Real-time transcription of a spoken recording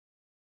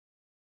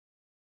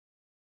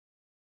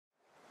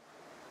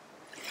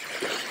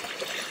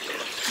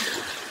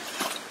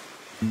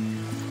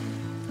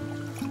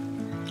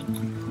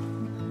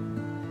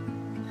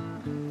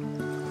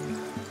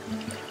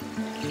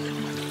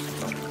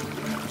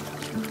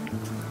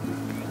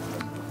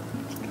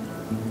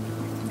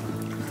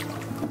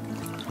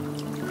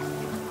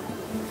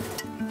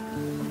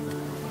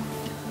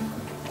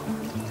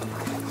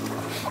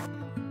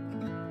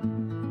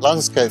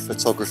Landscape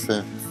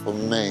photography for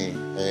me,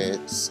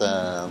 it's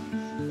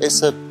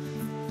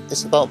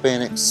about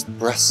being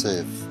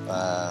expressive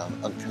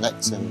and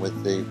connecting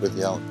with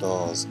the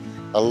outdoors.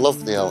 I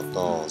love the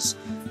outdoors.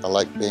 I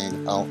like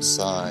being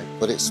outside,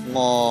 but it's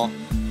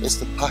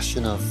the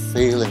passion of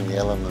feeling the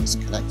elements,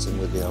 connecting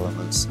with the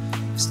elements.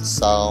 It's the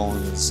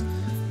sounds,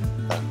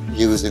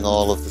 using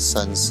all of the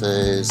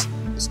senses.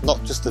 It's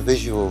not just a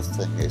visual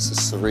thing, it's a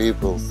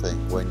cerebral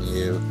thing when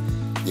you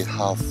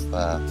have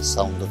the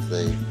sound of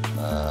the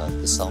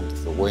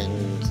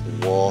wind,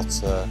 the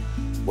water,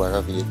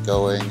 wherever you're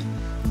going.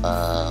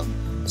 A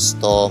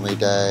stormy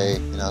day,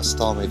 you know, a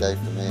stormy day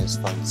for me is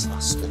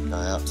fantastic.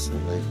 I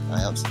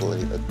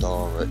absolutely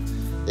adore it.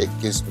 It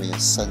gives me a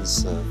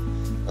sense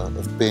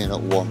of being at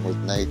one with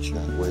nature,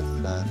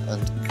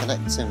 and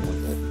connecting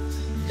with it.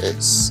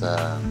 It's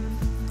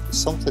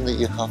something that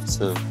you have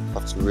to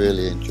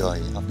really enjoy.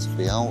 You have to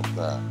be out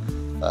there.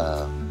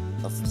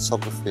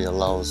 Photography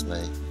allows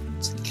me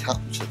to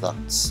capture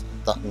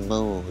that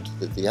mood,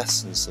 the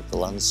essence of the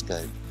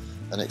landscape,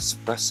 and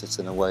express it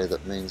in a way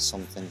that means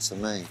something to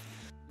me.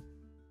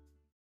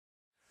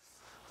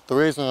 The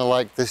reason I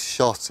like this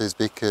shot is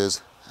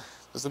because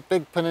there's a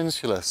big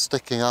peninsula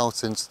sticking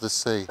out into the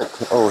sea.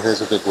 Oh,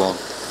 here's a big one.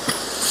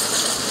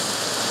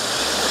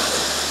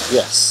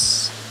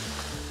 Yes.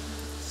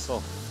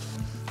 So,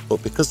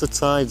 but because the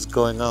tide's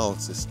going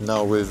out, it's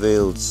now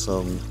revealed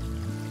some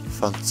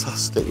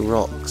fantastic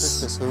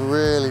rocks. It's a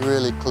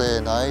really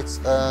clear night,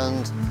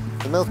 and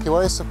the Milky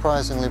Way is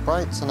surprisingly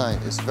bright tonight.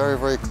 It's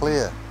very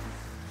clear.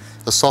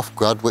 The soft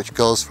grad, which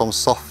goes from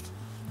soft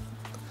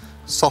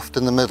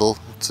in the middle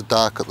to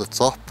dark at the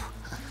top.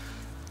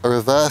 A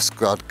reverse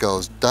grad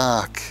goes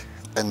dark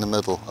in the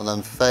middle and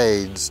then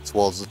fades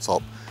towards the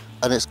top,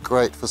 and it's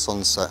great for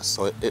sunset,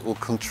 so it will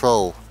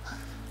control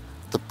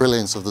the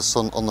brilliance of the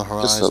sun on the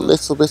horizon. Just a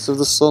little bit of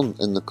the sun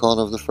in the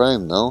corner of the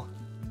frame now,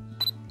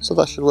 so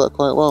that should work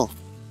quite well.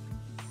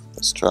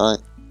 Let's try.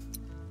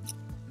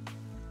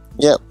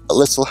 Yep, a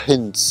little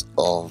hint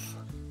of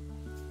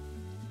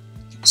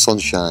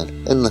sunshine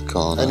in the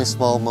corner. Any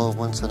small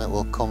movement and it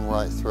will come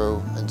right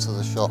through into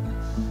the shot.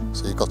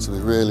 So you've got to be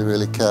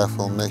really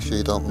careful and make sure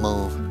you don't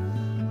move.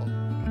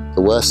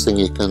 The worst thing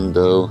you can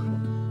do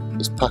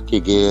is pack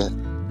your gear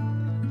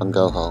and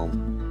go home,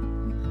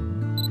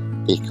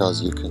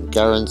 because you can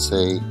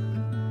guarantee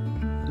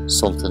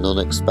something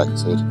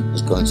unexpected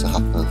is going to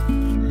happen.